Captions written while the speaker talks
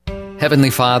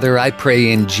Heavenly Father, I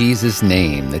pray in Jesus'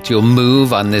 name that you'll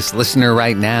move on this listener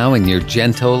right now in your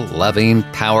gentle, loving,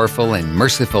 powerful, and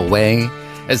merciful way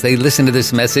as they listen to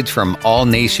this message from All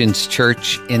Nations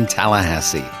Church in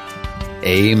Tallahassee.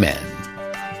 Amen.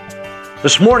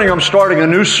 This morning I'm starting a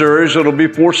new series. It'll be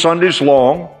 4 Sundays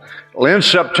long. It'll end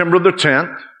September the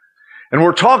 10th. And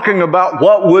we're talking about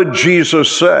what would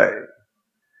Jesus say?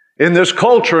 In this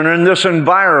culture and in this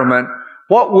environment,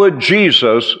 what would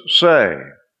Jesus say?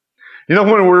 You know,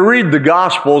 when we read the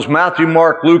Gospels, Matthew,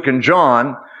 Mark, Luke, and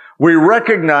John, we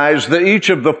recognize that each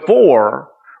of the 4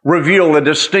 reveal a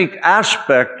distinct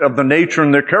aspect of the nature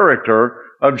and the character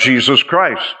of Jesus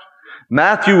Christ.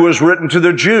 Matthew was written to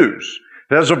the Jews.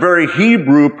 It has a very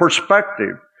Hebrew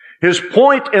perspective. His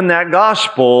point in that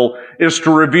Gospel is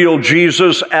to reveal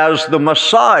Jesus as the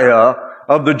Messiah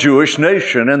of the Jewish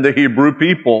nation and the Hebrew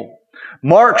people.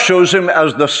 Mark shows him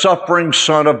as the suffering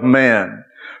Son of Man.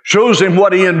 Shows him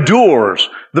what he endures,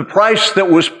 the price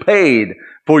that was paid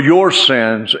for your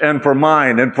sins and for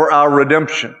mine and for our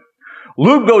redemption.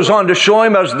 Luke goes on to show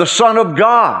him as the Son of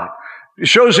God. He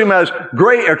shows him as as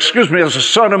the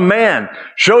Son of Man.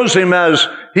 Shows him as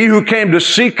he who came to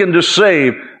seek and to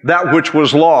save that which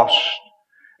was lost.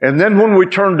 And then when we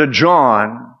turn to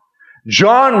John,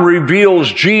 John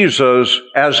reveals Jesus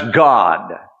as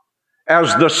God,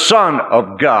 as the Son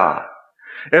of God,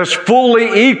 as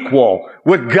fully equal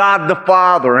with God the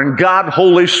Father and God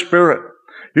Holy Spirit.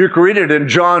 You can read it in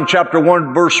John chapter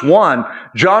 1, verse 1.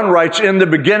 John writes, in the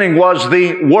beginning was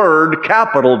the Word,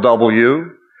 capital W.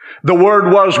 The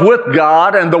Word was with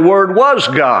God, and the Word was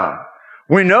God.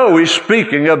 We know he's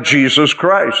speaking of Jesus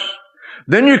Christ.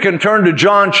 Then you can turn to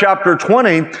John chapter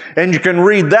 20, and you can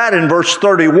read that in verse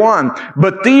 31.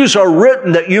 But these are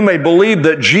written that you may believe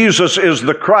that Jesus is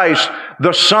the Christ,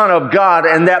 the Son of God,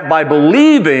 and that by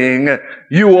believing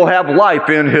you will have life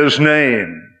in His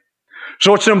name.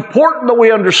 So it's important that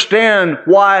we understand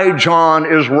why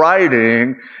John is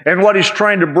writing and what he's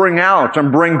trying to bring out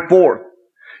and bring forth.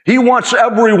 He wants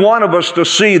every one of us to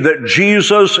see that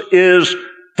Jesus is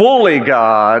fully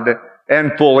God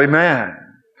and fully man.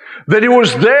 That He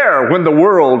was there when the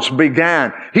worlds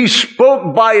began. He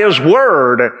spoke by His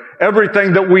Word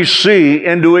everything that we see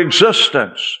into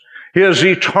existence. He is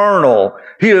eternal,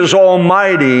 He is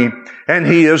almighty, and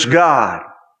He is God.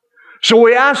 So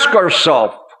we ask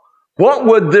ourselves, what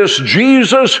would this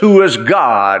Jesus who is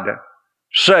God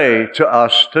say to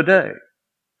us today?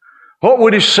 What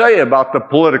would He say about the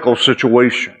political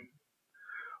situation?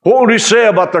 What would He say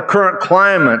about the current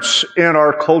climates in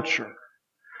our culture?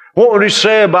 What would He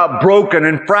say about broken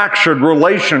and fractured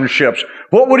relationships?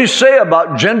 What would He say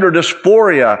about gender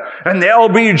dysphoria and the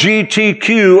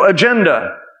LGBTQ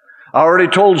agenda? I already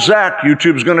told Zach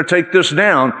YouTube's going to take this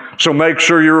down, so make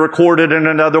sure you record it in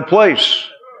another place.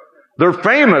 They're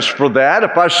famous for that.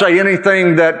 If I say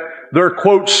anything that their,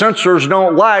 quote, censors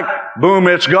don't like, boom,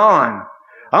 it's gone.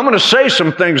 I'm going to say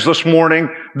some things this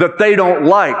morning that they don't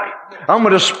like. I'm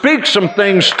going to speak some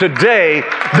things today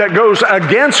that goes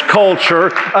against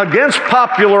culture, against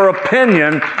popular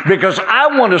opinion, because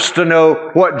I want us to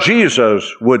know what Jesus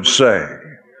would say.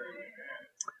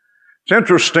 It's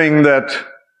interesting that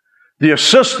the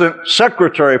Assistant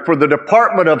Secretary for the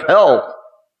Department of Health,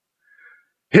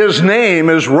 his name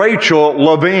is Rachel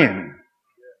Levine.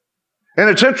 And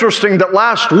it's interesting that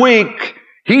last week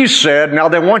he said, now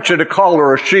they want you to call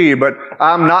her a she, but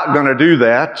I'm not going to do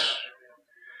that.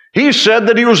 He said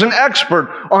that he was an expert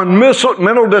on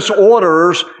mental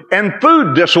disorders and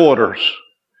food disorders.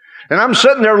 And I'm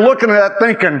sitting there looking at that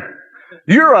thinking,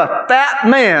 you're a fat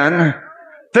man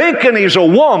thinking he's a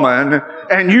woman,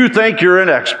 and you think you're an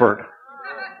expert.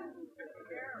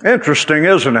 Interesting,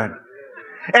 isn't it?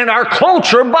 And our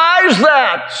culture buys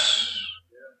that.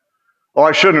 Oh,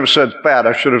 I shouldn't have said fat.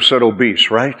 I should have said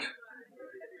obese, right?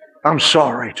 I'm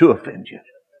sorry to offend you.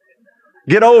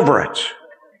 Get over it.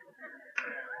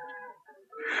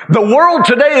 The world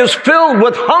today is filled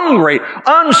with hungry,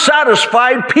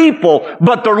 unsatisfied people,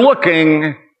 but they're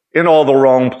looking in all the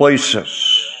wrong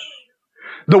places.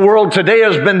 The world today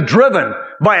has been driven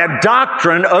by a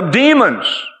doctrine of demons.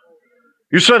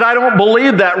 You said, I don't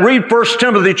believe that. Read 1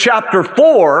 Timothy chapter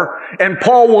 4, and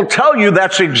Paul will tell you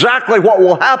that's exactly what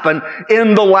will happen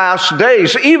in the last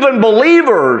days. Even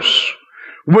believers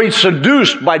will be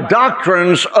seduced by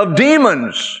doctrines of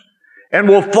demons and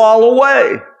will fall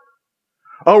away.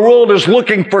 Our world is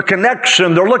looking for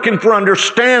connection. They're looking for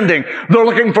understanding. They're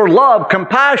looking for love,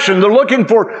 compassion. They're looking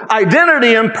for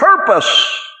identity and purpose.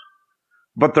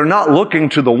 But they're not looking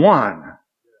to the one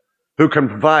who can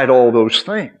provide all those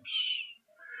things.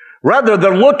 Rather,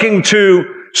 they're looking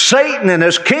to Satan and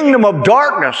his kingdom of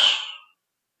darkness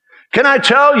Can I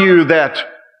tell you that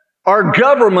our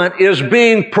government is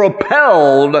being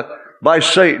propelled by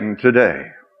Satan today?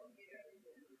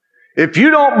 If you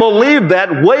don't believe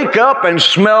that, wake up and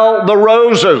smell the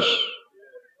roses.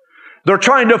 They're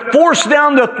trying to force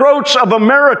down the throats of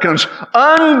Americans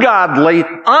ungodly,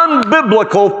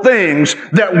 unbiblical things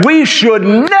that we should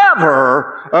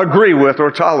never agree with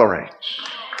or tolerate.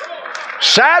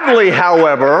 Sadly,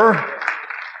 however,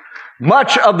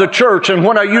 much of the church, and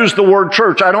when I use the word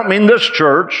church, I don't mean this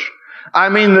church. I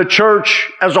mean the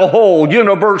church as a whole,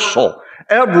 universal,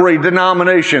 every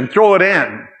denomination, throw it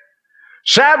in.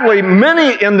 Sadly,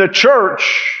 many in the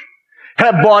church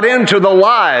have bought into the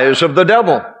lies of the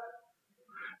devil.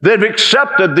 They've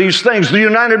accepted these things. The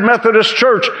United Methodist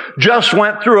Church just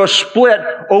went through a split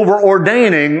over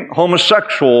ordaining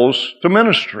homosexuals to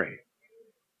ministry.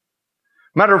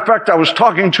 Matter of fact, I was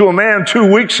talking to a man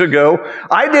 2 weeks ago.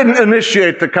 I didn't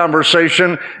initiate the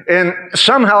conversation, and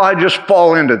somehow I just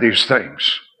fall into these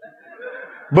things.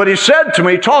 But he said to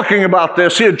me, talking about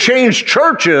this, he had changed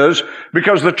churches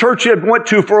because the church he had went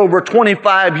to for over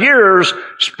 25 years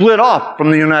split off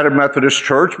from the United Methodist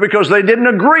Church because they didn't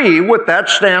agree with that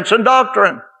stance and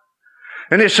doctrine.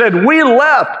 And he said, we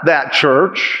left that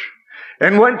church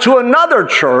and went to another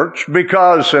church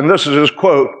because, and this is his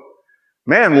quote,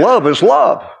 man, love is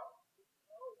love.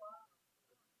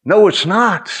 No, it's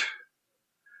not.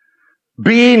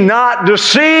 Be not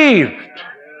deceived.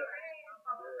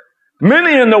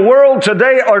 Many in the world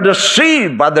today are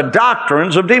deceived by the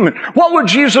doctrines of demons. What would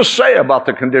Jesus say about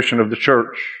the condition of the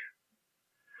church?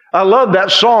 I love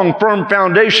that song, Firm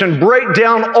Foundation. Break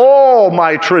down all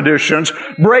my traditions.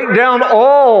 Break down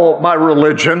all my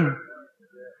religion.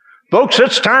 Folks,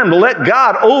 it's time to let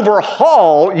God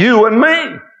overhaul you and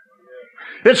me.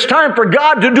 It's time for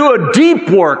God to do a deep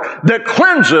work that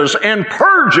cleanses and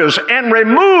purges and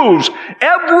removes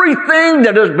everything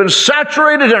that has been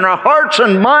saturated in our hearts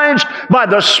and minds by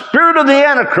the spirit of the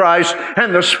Antichrist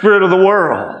and the spirit of the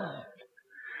world.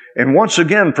 And once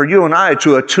again, for you and I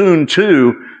to attune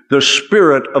to the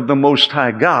Spirit of the Most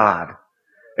High God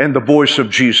and the voice of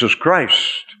Jesus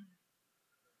Christ.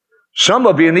 Some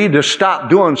of you need to stop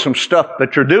doing some stuff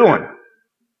that you're doing.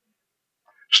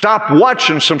 Stop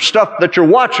watching some stuff that you're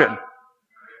watching.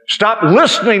 Stop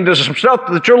listening to some stuff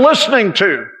that you're listening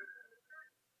to.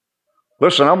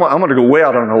 Listen, I'm going to go way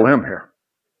out on a limb here.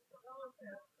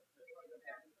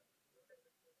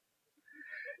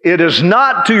 It is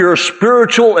not to your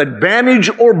spiritual advantage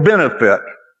or benefit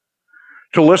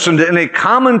to listen to any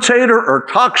commentator or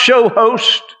talk show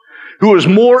host who is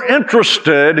more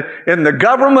interested in the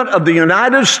government of the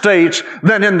United States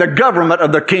than in the government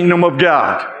of the kingdom of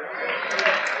God.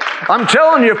 I'm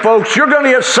telling you, folks, you're going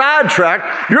to get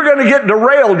sidetracked. You're going to get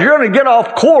derailed. You're going to get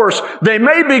off course. They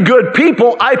may be good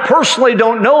people. I personally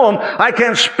don't know them. I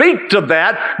can't speak to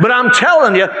that. But I'm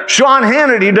telling you, Sean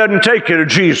Hannity doesn't take you to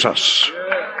Jesus.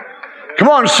 Come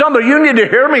on, somebody, you need to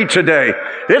hear me today.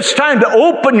 It's time to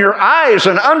open your eyes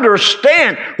and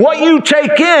understand what you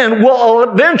take in will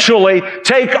eventually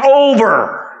take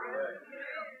over.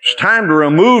 It's time to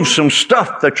remove some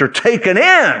stuff that you're taking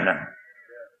in,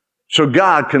 so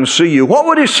God can see you. What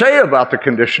would He say about the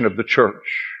condition of the church?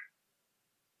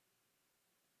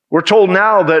 We're told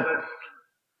now that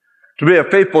to be a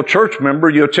faithful church member,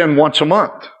 you attend once a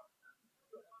month.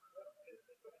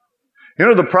 You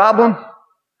know the problem?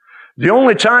 The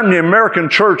only time the American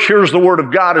church hears the Word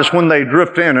of God is when they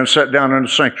drift in and sit down in the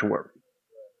sanctuary.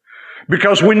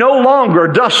 Because we no longer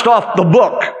dust off the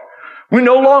book. We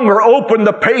no longer open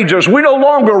the pages. We no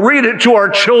longer read it to our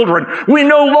children. We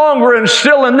no longer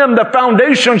instill in them the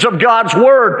foundations of God's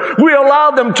Word. We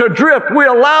allow them to drift. We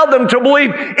allow them to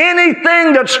believe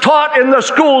anything that's taught in the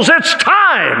schools. It's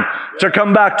time to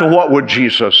come back to what would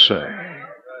Jesus say.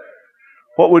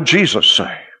 What would Jesus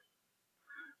say?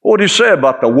 What would He say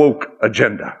about the woke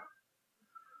agenda?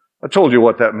 I told you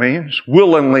what that means.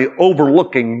 Willingly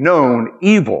overlooking known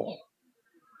evil.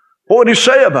 What would He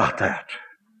say about that?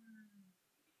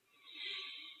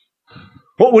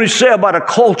 What would He say about a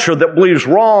culture that believes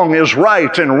wrong is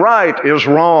right and right is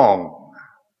wrong?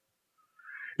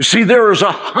 You see, there is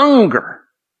a hunger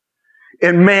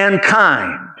in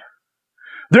mankind.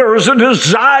 There is a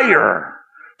desire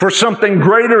for something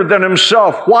greater than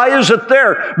himself. Why is it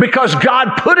there? Because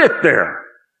God put it there.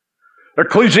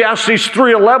 Ecclesiastes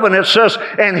 3:11, it says,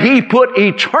 and He put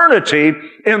eternity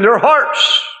in their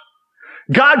hearts.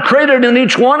 God created in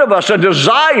each one of us a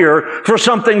desire for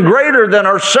something greater than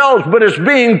ourselves, but it's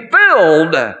being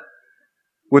filled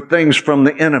with things from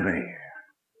the enemy.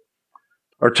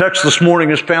 Our text this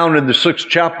morning is found in the 6th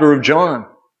chapter of John.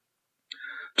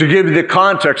 To give you the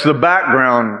context, the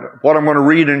background, what I'm going to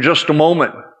read in just a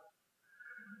moment.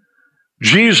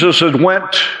 Jesus had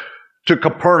went to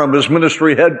Capernaum, his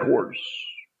ministry headquarters,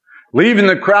 leaving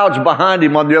the crowds behind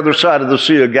him on the other side of the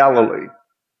Sea of Galilee.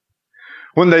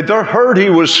 When they heard he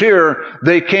was here,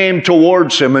 they came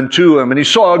towards him and to him. And he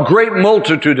saw a great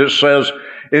multitude, it says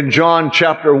in John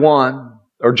chapter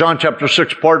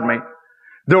 6,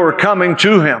 they were coming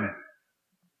to him.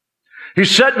 He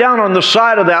sat down on the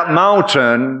side of that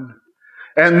mountain,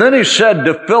 and then he said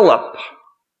to Philip,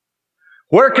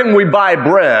 "Where can we buy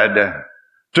bread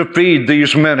to feed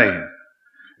these many?"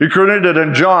 He quoted it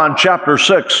in John chapter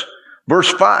 6,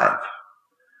 verse 5.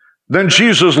 Then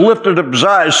Jesus lifted up his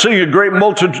eyes, seeing a great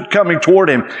multitude coming toward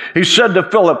him. He said to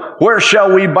Philip, "Where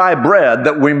shall we buy bread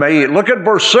that we may eat?" Look at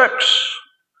verse 6.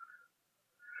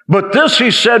 But this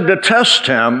he said to test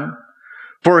him,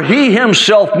 for he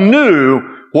himself knew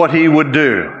what he would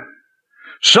do.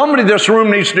 Somebody in this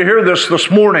room needs to hear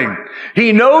this morning.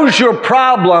 He knows your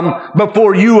problem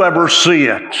before you ever see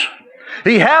it.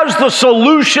 He has the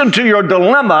solution to your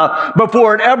dilemma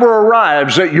before it ever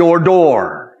arrives at your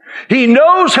door. He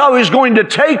knows how he's going to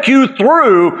take you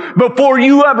through before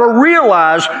you ever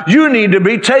realize you need to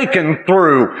be taken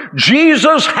through.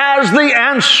 Jesus has the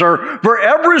answer for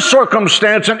every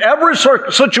circumstance and every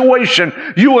situation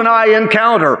you and I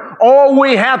encounter. All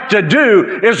we have to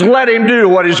do is let him do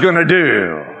what he's going to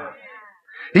do.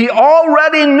 He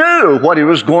already knew what he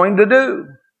was going to do.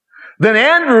 Then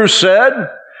Andrew said,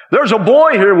 "There's a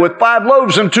boy here with 5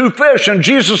 loaves and 2 fish. And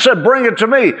Jesus said, "Bring it to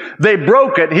me." They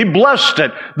broke it. He blessed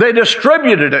it. They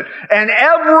distributed it. And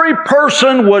every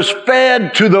person was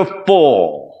fed to the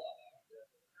full.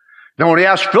 Now, when he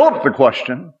asked Philip the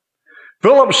question,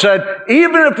 Philip said,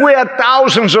 even if we had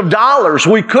thousands of dollars,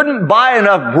 we couldn't buy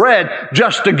enough bread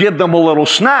just to give them a little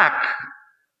snack.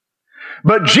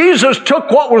 But Jesus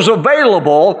took what was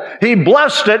available, he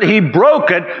blessed it, he broke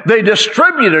it, they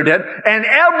distributed it, and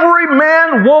every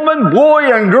man, woman,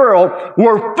 boy, and girl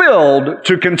were filled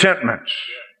to contentment.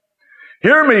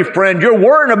 Hear me, friend, you're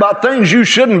worrying about things you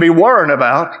shouldn't be worrying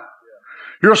about.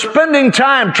 You're spending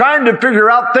time trying to figure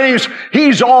out things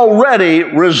he's already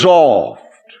resolved.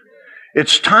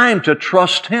 It's time to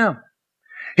trust him.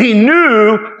 He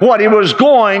knew what he was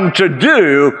going to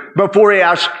do before he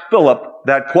asked Philip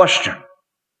that question.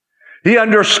 He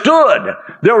understood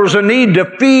there was a need to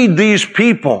feed these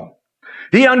people.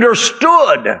 He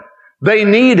understood they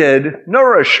needed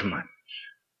nourishment.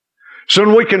 So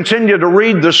when we continue to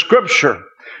read the scripture,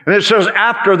 and it says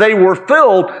after they were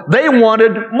filled, they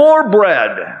wanted more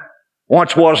bread.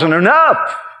 Once wasn't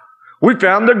enough. We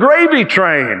found the gravy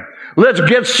train. Let's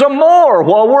get some more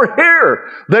while we're here.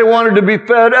 They wanted to be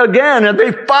fed again, and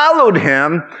they followed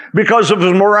him because of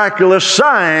his miraculous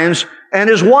signs and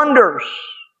his wonders.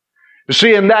 You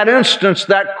see, in that instance,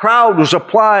 that crowd was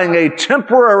applying a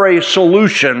temporary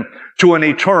solution to an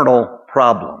eternal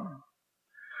problem.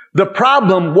 The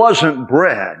problem wasn't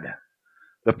bread.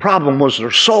 The problem was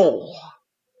their soul.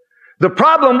 The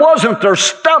problem wasn't their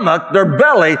stomach, their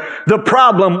belly. The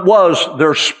problem was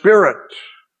their spirit.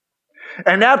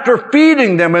 And after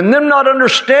feeding them and them not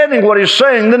understanding what he's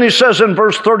saying, then he says in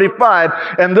verse 35,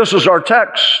 and this is our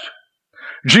text,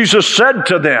 Jesus said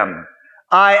to them,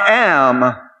 "I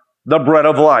am the bread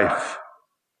of life.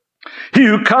 He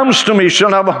who comes to me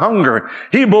shall never hunger.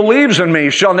 He who believes in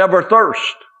me shall never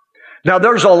thirst." Now,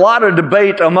 there's a lot of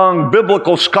debate among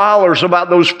biblical scholars about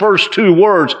those first 2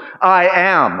 words, I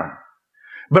am.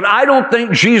 But I don't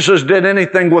think Jesus did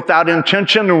anything without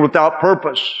intention and without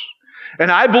purpose.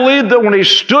 And I believe that when he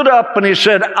stood up and he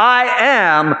said, "I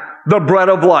am the bread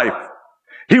of life,"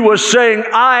 he was saying,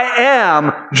 I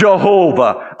am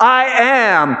Jehovah. I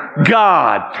am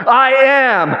God. I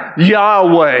am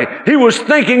Yahweh. He was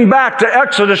thinking back to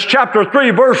Exodus chapter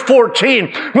 3, verse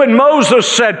 14, when Moses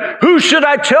said, "Who should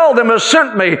I tell them has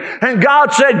sent me?" And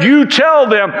God said, "You tell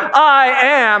them, I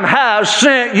am has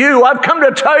sent you." I've come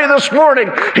to tell you this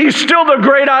morning, he's still the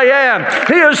great I am.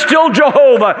 He is still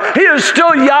Jehovah. He is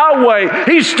still Yahweh.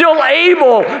 He's still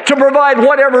able to provide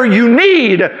whatever you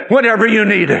need whenever you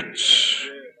need it.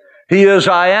 He is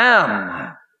I am.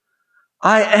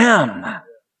 I am.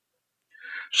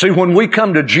 See, when we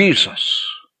come to Jesus,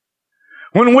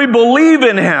 when we believe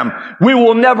in him, we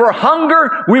will never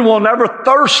hunger, we will never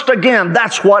thirst again.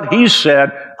 That's what he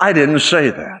said. I didn't say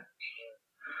that.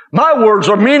 My words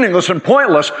are meaningless and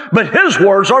pointless, but his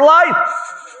words are life.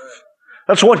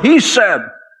 That's what he said.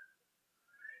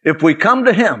 If we come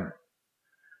to him,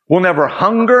 we'll never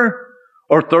hunger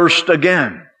or thirst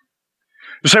again.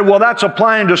 You say, well, that's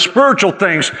applying to spiritual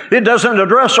things. It doesn't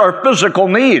address our physical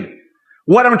need.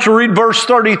 Why don't you read verse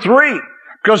 33?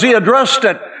 Because he addressed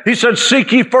it. He said,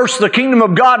 seek ye first the kingdom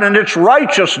of God and its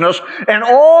righteousness, and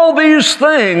all these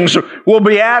things will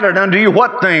be added unto you.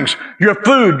 What things? Your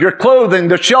food, your clothing,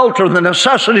 the shelter, the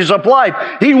necessities of life.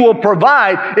 He will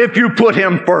provide if you put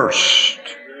Him first.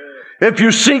 If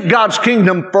you seek God's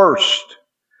kingdom first.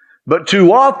 But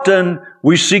too often,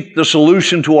 we seek the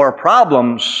solution to our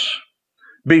problems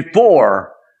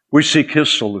before we seek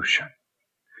His solution.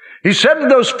 He said to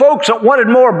those folks that wanted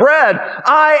more bread,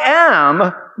 I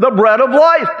am the bread of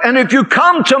life. And if you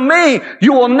come to me,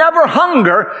 you will never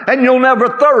hunger and you'll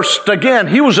never thirst again.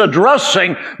 He was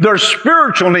addressing their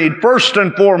spiritual need first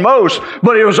and foremost,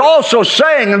 but he was also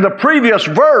saying in the previous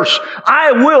verse,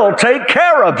 I will take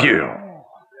care of you.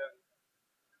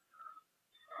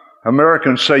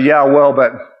 Americans say, yeah, well,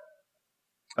 but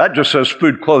that just says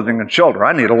food, clothing, and shelter.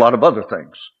 I need a lot of other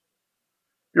things.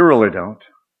 You really don't.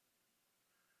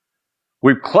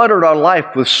 We've cluttered our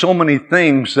life with so many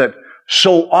things that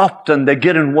so often they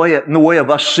get in the way of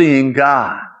us seeing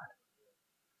God.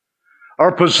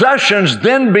 Our possessions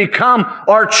then become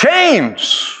our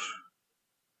chains.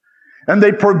 And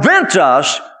they prevent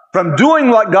us from doing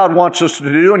what God wants us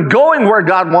to do and going where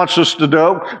God wants us to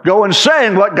go and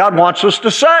saying what God wants us to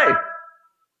say.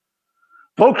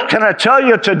 Folks, can I tell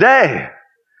you today,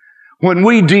 when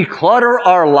we declutter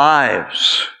our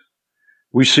lives,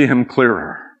 we see Him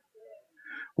clearer.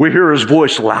 We hear His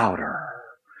voice louder.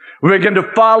 We begin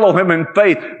to follow Him in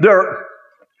faith.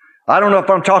 I don't know if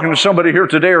I'm talking to somebody here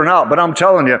today or not, but I'm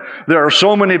telling you, there are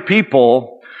so many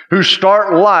people who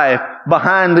start life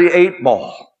behind the 8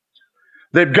 ball.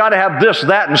 They've got to have this,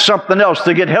 that, and something else.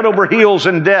 They get head over heels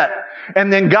in debt.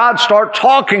 And then God starts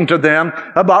talking to them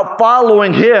about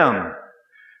following Him.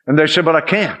 And they say, but I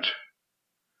can't.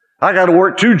 I got to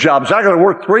work 2 jobs. I got to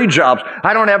work 3 jobs.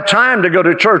 I don't have time to go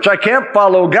to church. I can't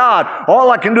follow God.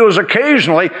 All I can do is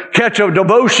occasionally catch a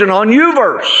devotion on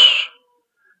YouVerse.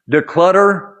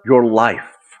 Declutter your life.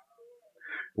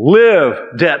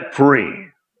 Live debt-free.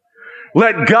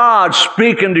 Let God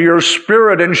speak into your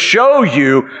spirit and show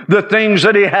you the things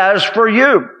that He has for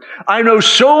you. I know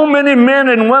so many men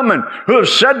and women who have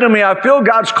said to me, I feel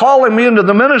God's calling me into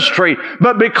the ministry,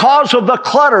 but because of the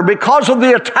clutter, because of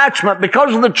the attachment,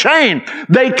 because of the chain,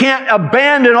 they can't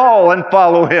abandon all and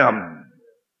follow Him.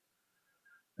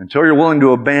 Until you're willing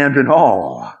to abandon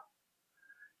all,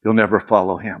 you'll never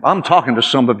follow Him. I'm talking to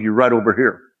some of you right over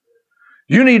here.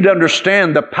 You need to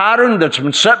understand the pattern that's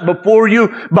been set before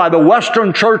you by the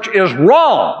Western church is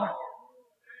wrong.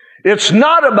 It's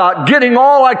not about getting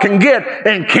all I can get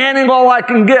and canning all I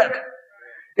can get.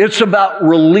 It's about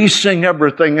releasing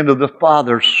everything into the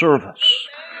Father's service.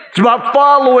 It's about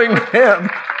following Him.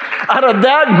 Out of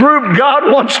that group,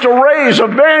 God wants to raise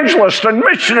evangelists and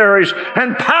missionaries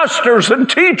and pastors and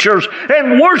teachers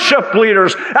and worship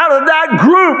leaders. Out of that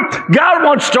group, God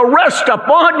wants to rest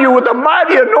upon you with a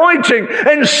mighty anointing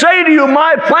and say to you,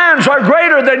 my plans are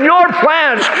greater than your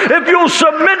plans. If you'll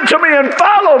submit to me and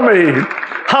follow me,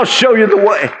 I'll show you the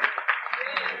way.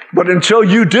 But until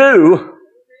you do,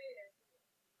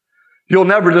 you'll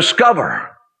never discover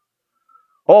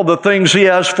all the things He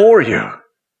has for you.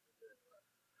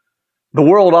 The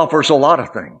world offers a lot of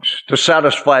things to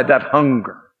satisfy that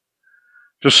hunger,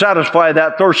 to satisfy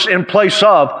that thirst in place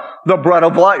of the bread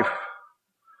of life.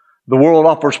 The world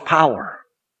offers power,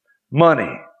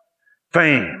 money,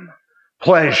 fame,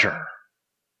 pleasure.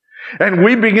 And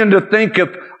we begin to think,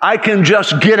 if I can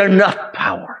just get enough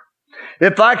power,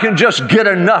 if I can just get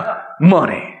enough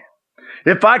money,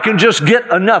 if I can just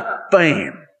get enough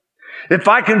fame, if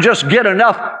I can just get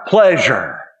enough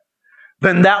pleasure,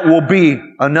 then that will be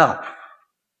enough.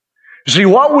 See,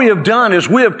 what we have done is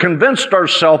we have convinced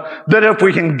ourselves that if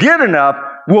we can get enough,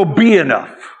 we'll be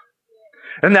enough.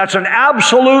 And that's an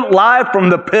absolute lie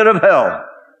from the pit of hell.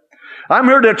 I'm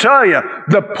here to tell you,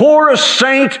 the poorest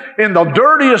saint in the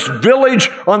dirtiest village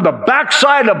on the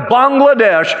backside of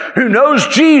Bangladesh who knows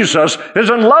Jesus, is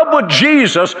in love with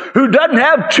Jesus, who doesn't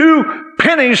have 2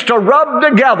 pennies to rub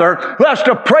together, who has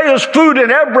to pray his food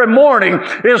in every morning,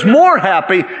 is more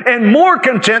happy and more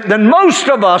content than most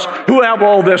of us who have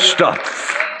all this stuff.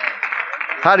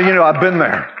 How do you know? I've been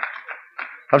there.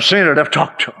 I've seen it. I've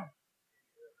talked to them.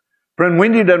 Friend, we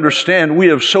need to understand we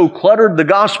have so cluttered the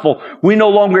gospel, we no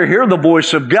longer hear the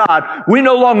voice of God. We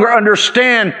no longer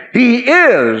understand He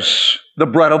is the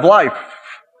bread of life.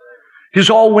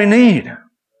 He's all we need.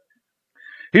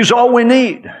 He's all we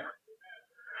need.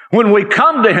 When we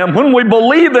come to Him, when we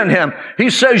believe in Him, He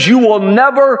says, you will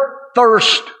never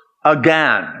thirst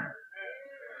again.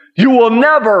 You will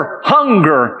never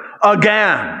hunger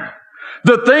again.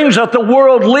 The things that the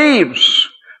world leaves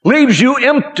you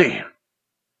empty.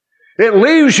 It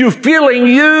leaves you feeling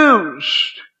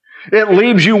used. It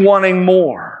leaves you wanting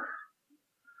more.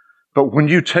 But when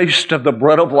you taste of the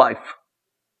bread of life,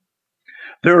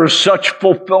 there is such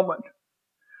fulfillment.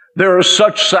 There is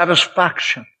such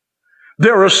satisfaction.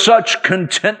 There is such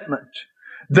contentment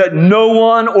that no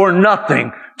one or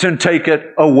nothing can take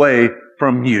it away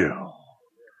from you.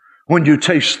 When you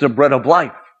taste the bread of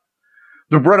life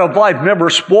never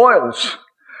spoils.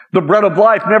 The bread of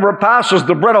life never passes.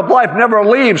 The bread of life never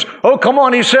leaves. Oh, come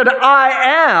on. He said,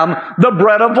 I am the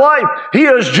bread of life. He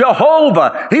is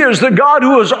Jehovah. He is the God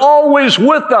who is always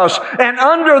with us. And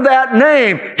under that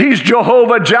name, He's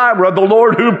Jehovah Jireh, the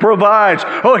Lord who provides.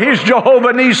 Oh, He's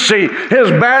Jehovah Nissi, His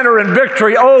banner and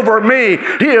victory over me.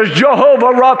 He is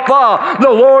Jehovah Rapha,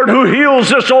 the Lord who heals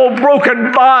this old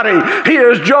broken body. He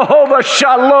is Jehovah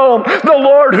Shalom, the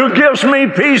Lord who gives me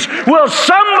peace. Will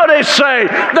somebody say,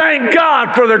 thank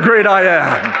God for the great I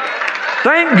am.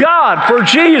 Thank God for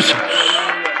Jesus.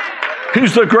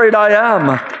 He's the great I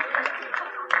am.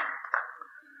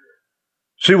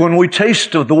 See, when we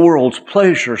taste of the world's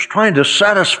pleasures, trying to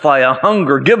satisfy a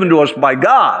hunger given to us by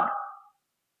God,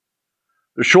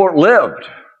 they're short-lived.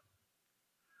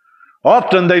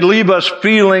 Often they leave us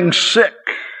feeling sick,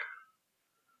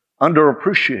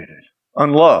 underappreciated,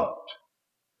 unloved.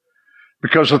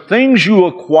 Because the things you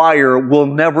acquire will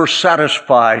never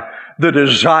satisfy the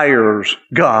desires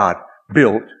God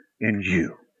built in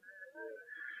you.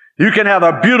 You can have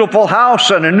a beautiful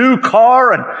house and a new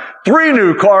car and 3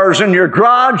 new cars in your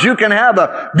garage. You can have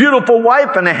a beautiful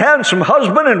wife and a handsome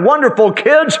husband and wonderful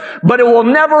kids, but it will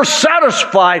never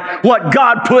satisfy what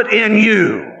God put in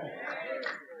you.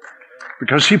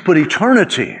 Because He put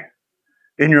eternity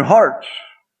in your heart.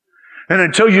 And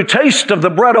until you taste of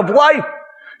the bread of life,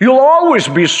 you'll always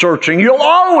be searching. You'll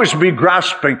always be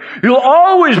grasping. You'll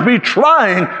always be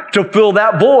trying to fill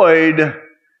that void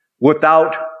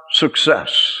without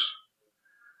success.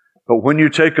 But when you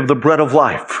take of the bread of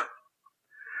life,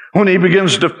 when He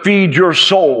begins to feed your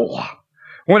soul,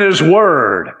 when His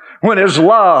Word, when His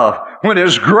love, when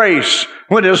His grace,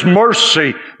 when His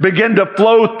mercy begin to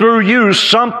flow through you,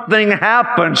 something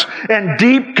happens, and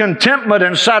deep contentment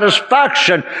and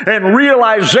satisfaction and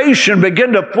realization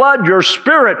begin to flood your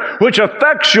spirit, which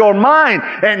affects your mind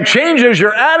and changes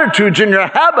your attitudes and your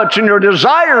habits and your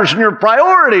desires and your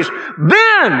priorities.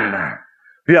 Then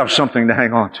you have something to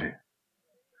hang on to.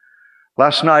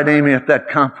 Last night, Amy, at that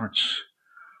conference,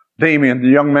 Damien, the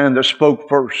young man that spoke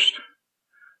first,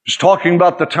 was talking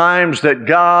about the times that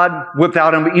God,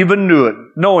 without him even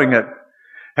knowing it,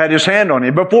 had His hand on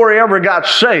him. Before he ever got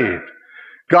saved,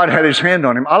 God had His hand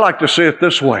on him. I like to say it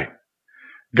this way.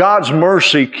 God's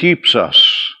mercy keeps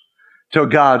us till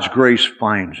God's grace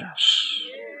finds us.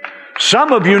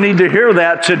 Some of you need to hear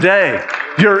that today.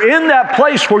 You're in that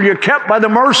place where you're kept by the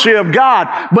mercy of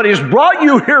God, but He's brought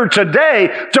you here today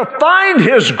to find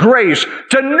His grace,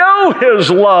 to know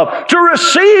His love, to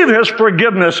receive His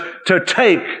forgiveness, to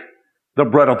take the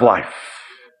bread of life.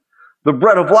 The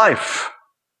bread of life.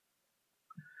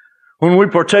 When we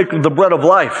partake of the bread of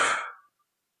life,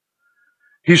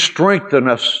 He strengthens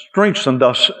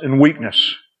us in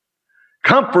weakness,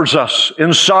 comforts us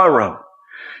in sorrow,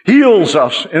 heals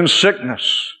us in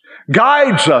sickness,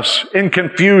 guides us in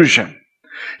confusion.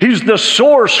 He's the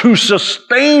source who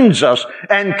sustains us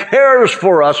and cares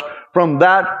for us from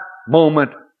that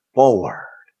moment forward.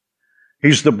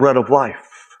 He's the bread of life.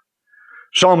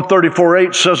 Psalm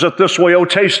 34:8 says it this way, "O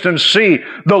taste and see,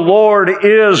 the Lord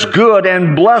is good,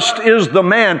 and blessed is the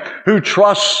man who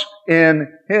trusts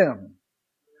in Him."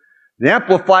 The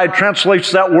Amplified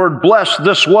translates that word blessed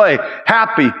this way,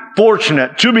 happy,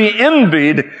 fortunate. To be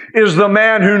envied is the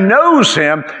man who knows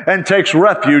Him and takes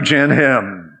refuge in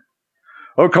Him.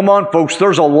 Oh, come on, folks.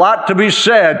 There's a lot to be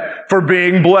said for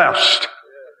being blessed.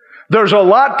 There's a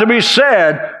lot to be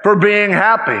said for being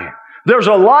happy. There's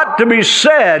a lot to be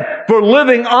said for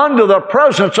living under the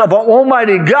presence of an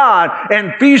Almighty God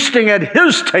and feasting at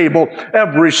His table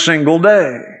every single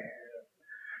day.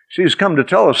 He's come to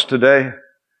tell us today,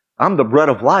 I'm the bread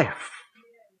of life.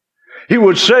 He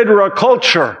would say to our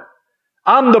culture,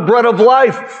 I'm the bread of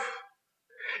life.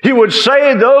 He would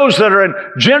say to those that are in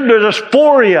gender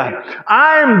dysphoria,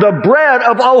 I'm the bread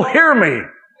of, oh, hear me.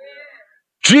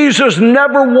 Jesus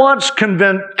never once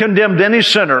condemned any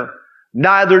sinner,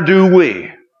 neither do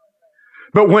we.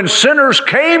 But when sinners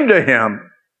came to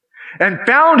Him and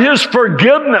found His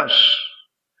forgiveness,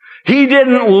 He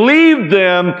didn't leave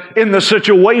them in the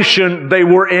situation they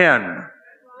were in,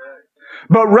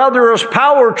 but rather His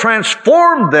power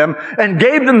transformed them and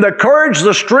gave them the courage,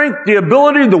 the strength, the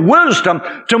ability, the wisdom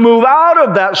to move out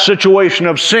of that situation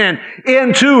of sin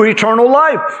into eternal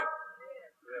life.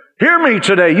 Hear me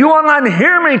today. You online,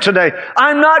 hear me today.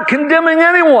 I'm not condemning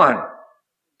anyone.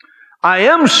 I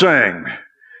am saying,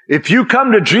 if you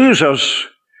come to Jesus,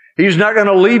 He's not going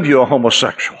to leave you a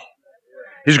homosexual.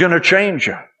 He's going to change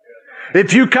you.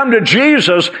 If you come to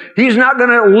Jesus, He's not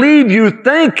going to leave you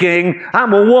thinking,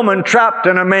 I'm a woman trapped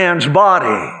in a man's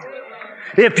body.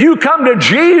 If you come to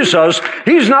Jesus,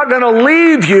 He's not going to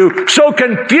leave you so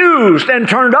confused and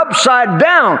turned upside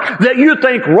down that you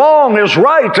think wrong is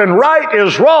right and right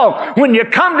is wrong. When you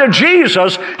come to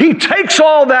Jesus, He takes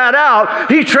all that out.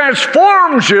 He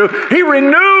transforms you. He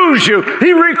renews you.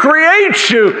 He recreates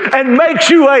you and makes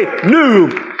you a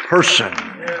new person.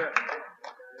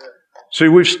 See,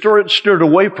 we've steered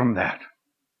away from that.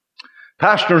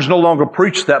 Pastors no longer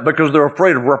preach that because they're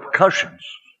afraid of repercussions.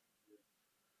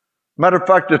 Matter of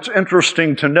fact, it's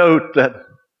interesting to note that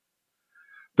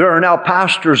there are now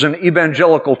pastors in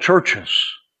evangelical churches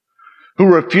who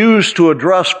refuse to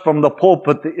address from the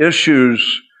pulpit the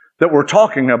issues that we're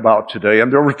talking about today.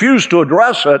 And they refuse to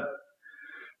address it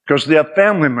because they have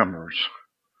family members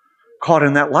caught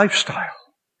in that lifestyle.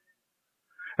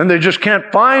 And they just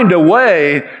can't find a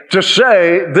way to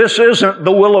say, this isn't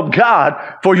the will of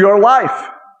God for your life.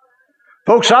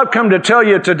 Folks, I've come to tell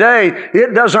you today,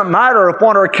 it doesn't matter if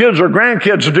one of our kids or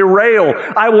grandkids derail.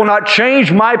 I will not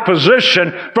change my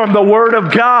position from the Word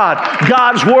of God.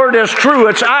 God's Word is true,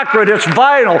 it's accurate, it's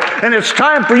vital, and it's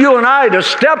time for you and I to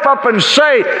step up and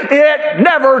say, it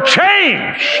never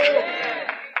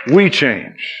changed. We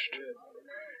changed.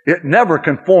 It never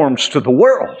conforms to the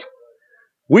world.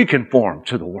 We conform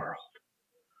to the world.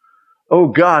 Oh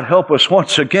God, help us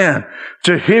once again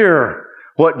to hear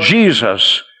what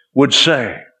Jesus would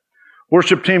say.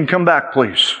 Worship team, come back,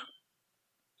 please.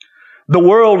 The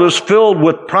world is filled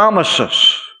with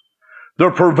promises.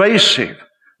 They're pervasive.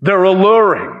 They're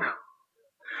alluring.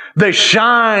 They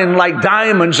shine like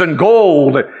diamonds and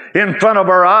gold in front of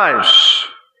our eyes.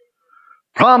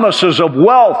 Promises of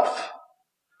wealth.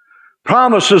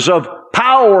 Promises of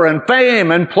power and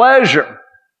fame and pleasure.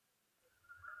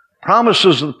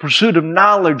 Promises of the pursuit of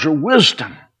knowledge or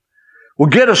wisdom will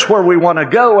get us where we want to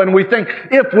go. And we think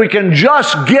if we can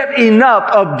just get enough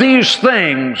of these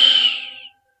things,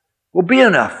 we'll be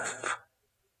enough.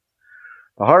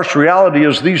 The harsh reality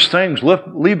is these things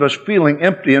leave us feeling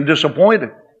empty and disappointed.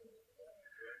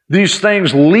 These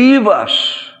things leave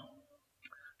us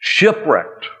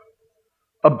shipwrecked,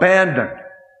 abandoned.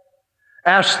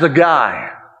 Ask the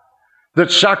guy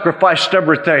that sacrificed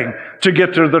everything to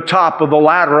get to the top of the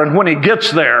ladder, and when he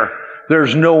gets there,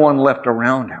 there's no one left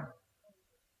around him.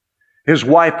 His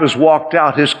wife has walked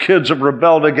out. His kids have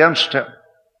rebelled against him.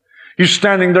 He's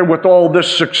standing there with all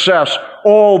this success,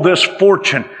 all this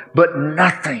fortune, but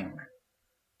nothing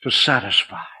to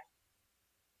satisfy.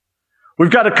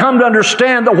 We've got to come to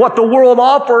understand that what the world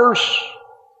offers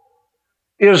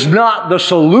is not the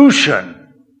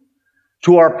solution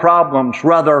to our problems.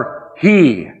 Rather,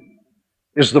 He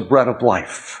is the bread of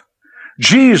life.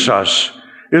 Jesus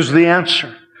is the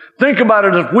answer. Think about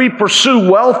it. If we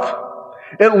pursue wealth,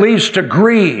 it leads to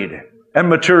greed and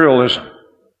materialism.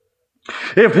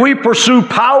 If we pursue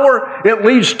power, it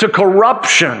leads to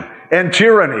corruption and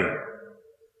tyranny.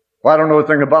 Well, I don't know a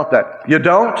thing about that. You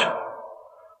don't?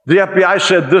 The FBI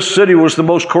said this city was the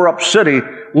most corrupt city,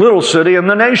 little city in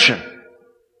the nation.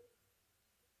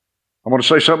 I'm going to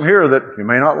say something here that you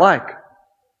may not like.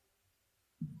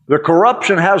 The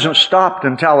corruption hasn't stopped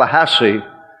in Tallahassee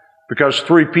because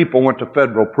 3 people went to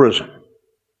federal prison.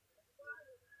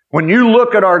 When you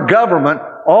look at our government,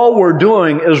 all we're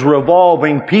doing is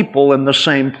revolving people in the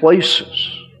same places.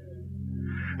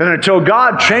 And until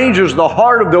God changes the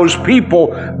heart of those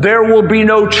people, there will be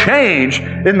no change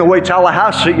in the way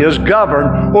Tallahassee is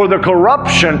governed or the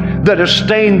corruption that has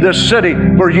stained this city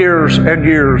for years and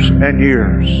years and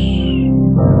years.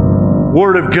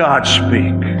 Word of God,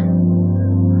 speak.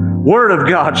 Word of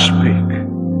God, speak.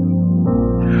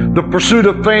 The pursuit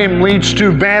of fame leads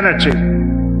to vanity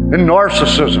and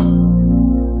narcissism.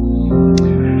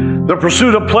 The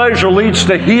pursuit of pleasure leads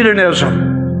to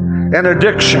hedonism and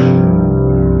addiction.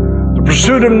 The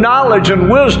pursuit of knowledge and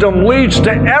wisdom leads to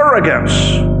arrogance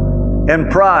and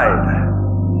pride.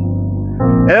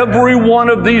 Every one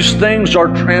of these things are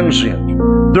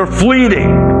transient. They're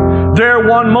fleeting. They're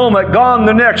one moment, gone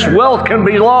the next. Wealth can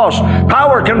be lost.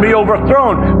 Power can be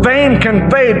overthrown. Fame can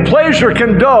fade. Pleasure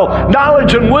can dull.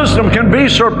 Knowledge and wisdom can be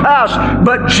surpassed.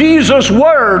 But Jesus'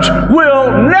 words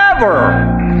will never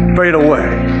fade away.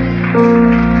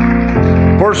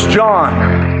 1 John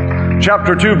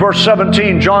chapter 2, verse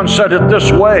 17, John said it this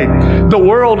way: the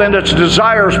world and its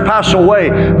desires pass away,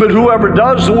 but whoever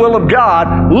does the will of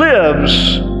God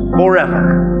lives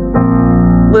forever.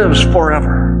 lives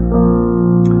forever.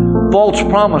 False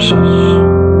promises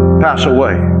pass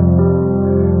away,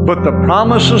 but the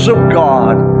promises of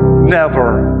God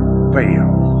never fail.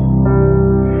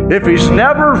 If He's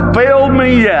never failed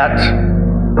me yet,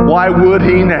 why would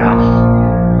He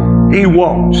now? He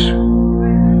won't.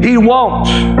 He won't.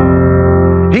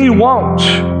 He won't.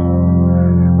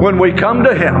 When we come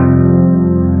to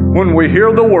Him, when we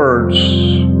hear the words,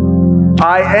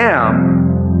 I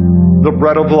am the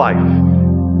bread of life,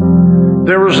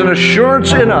 there is an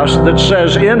assurance in us that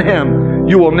says, in Him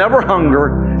you will never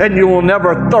hunger and you will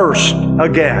never thirst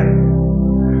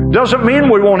again. Doesn't mean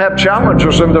we won't have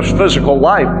challenges in this physical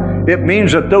life. It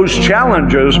means that those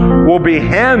challenges will be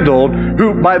handled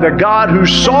by the God who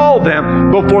saw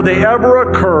them before they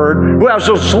ever occurred, who has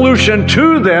a solution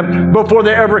to them before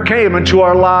they ever came into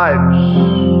our lives.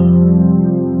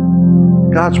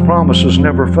 God's promises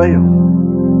never fail.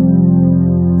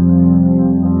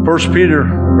 2 Peter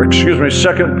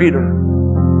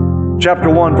chapter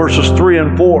 1, verses 3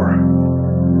 and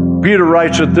 4. Peter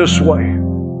writes it this way.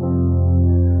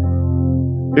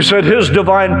 He said, His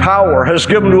divine power has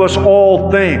given to us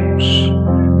all things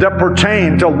that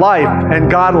pertain to life and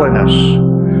godliness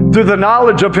through the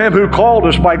knowledge of Him who called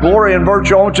us by glory and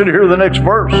virtue. I want you to hear the next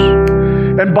verse.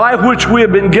 And by which we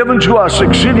have been given to us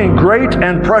exceeding great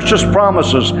and precious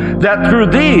promises, that through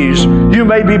these you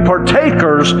may be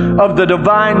partakers of the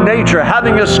divine nature,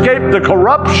 having escaped the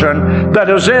corruption that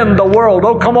is in the world.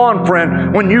 Oh, come on,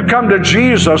 friend. When you come to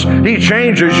Jesus, He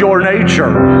changes your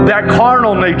nature. That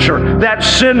carnal nature, that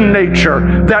sin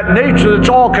nature, that nature that's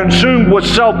all consumed with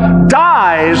self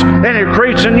dies, and it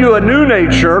creates in you a new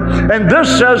nature. And this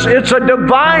says it's a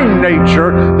divine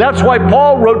nature. That's why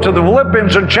Paul wrote to the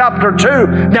Philippians in chapter 2,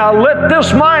 now let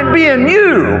this mind be in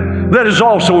you that is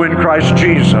also in Christ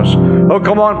Jesus. Oh,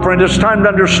 come on, friend. It's time to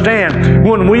understand.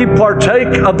 When we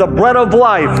partake of the bread of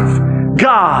life,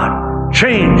 God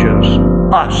changes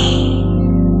us.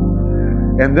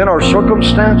 And then our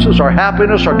circumstances, our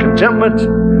happiness, our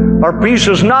contentment, our peace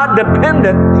is not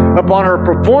dependent upon our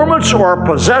performance or our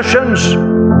possessions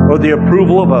or the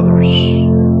approval of others.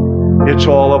 It's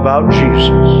all about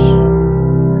Jesus.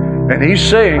 And He's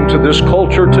saying to this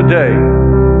culture today,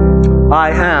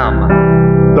 I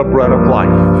am the bread of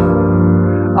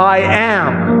life. I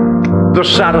am the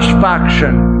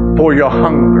satisfaction for your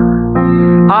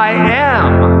hunger. I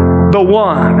am the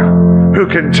one who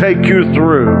can take you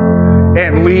through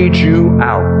and lead you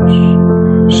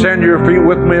out. Stand to your feet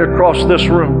with me across this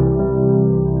room.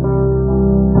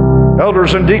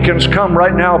 Elders and deacons, come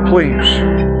right now, please.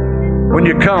 When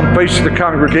you come, face the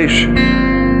congregation.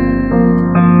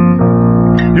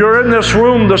 You're in this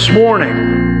room this morning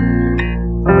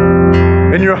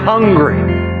and you're hungry.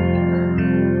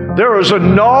 There is a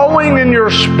gnawing in your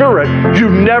spirit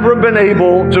you've never been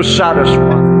able to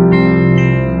satisfy.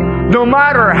 No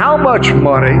matter how much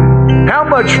money, how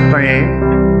much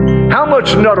fame, how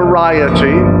much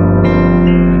notoriety,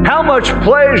 how much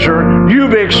pleasure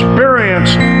you've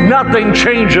experienced, nothing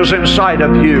changes inside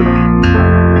of you.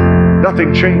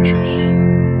 Nothing changes.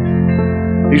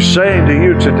 He's saying to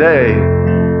you today,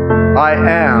 I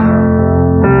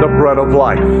am the bread of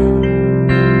life.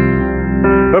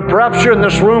 But perhaps you're in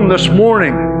this room this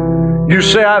morning. You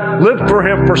say, I've lived for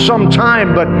Him for some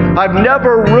time, but I've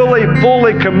never really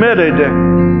fully committed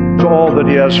to all that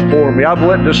He has for me. I've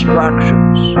let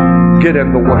distractions get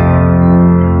in the way.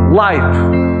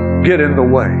 Life get in the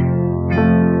way.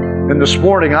 And this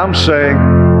morning I'm saying,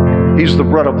 He's the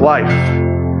bread of life.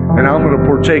 And I'm going to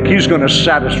partake. He's going to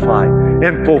satisfy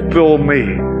and fulfill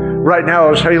me. Right now,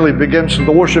 as Haley begins and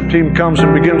the worship team comes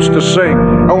and begins to sing,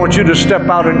 I want you to step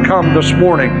out and come this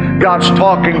morning. God's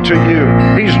talking to you.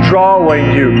 He's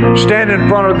drawing you. Stand in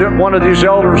front of one of these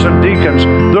elders and deacons.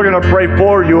 They're going to pray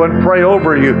for you and pray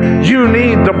over you. You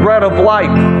need the bread of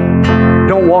life.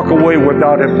 Don't walk away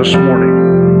without it this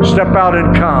morning. Step out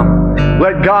and come.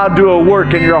 Let God do a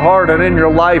work in your heart and in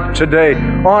your life today.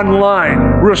 Online,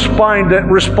 respond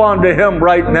to Him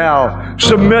right now.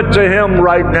 Submit to Him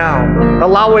right now.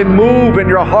 Allow Him move in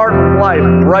your heart and life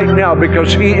right now,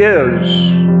 because He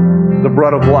is the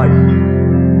bread of life.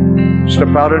 Step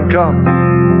out and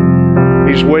come.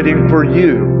 He's waiting for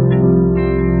you.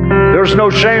 There's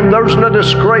no shame. There's no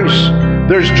disgrace.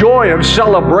 There's joy and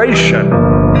celebration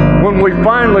when we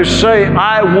finally say,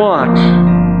 I want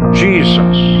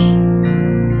Jesus,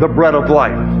 the bread of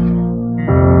life.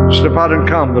 Step out and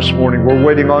come this morning. We're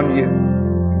waiting on you.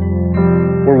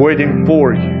 We're waiting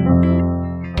for you.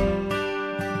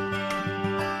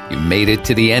 You made it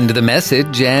to the end of the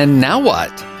message, and now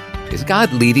what? Is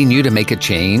God leading you to make a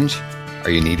change? Are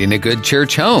you needing a good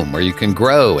church home where you can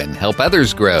grow and help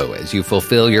others grow as you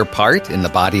fulfill your part in the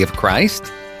body of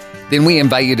Christ? Then we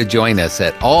invite you to join us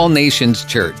at All Nations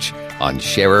Church on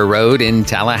Sharer Road in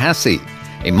Tallahassee,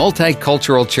 a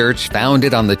multicultural church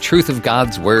founded on the truth of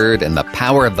God's Word and the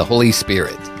power of the Holy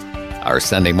Spirit. Our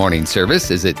Sunday morning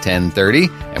service is at 10:30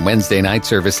 and Wednesday night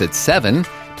service at 7,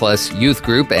 plus youth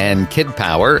group and kid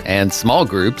power and small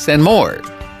groups and more.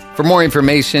 For more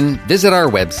information, visit our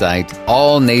website,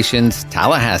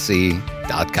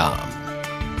 allnationstallahassee.com.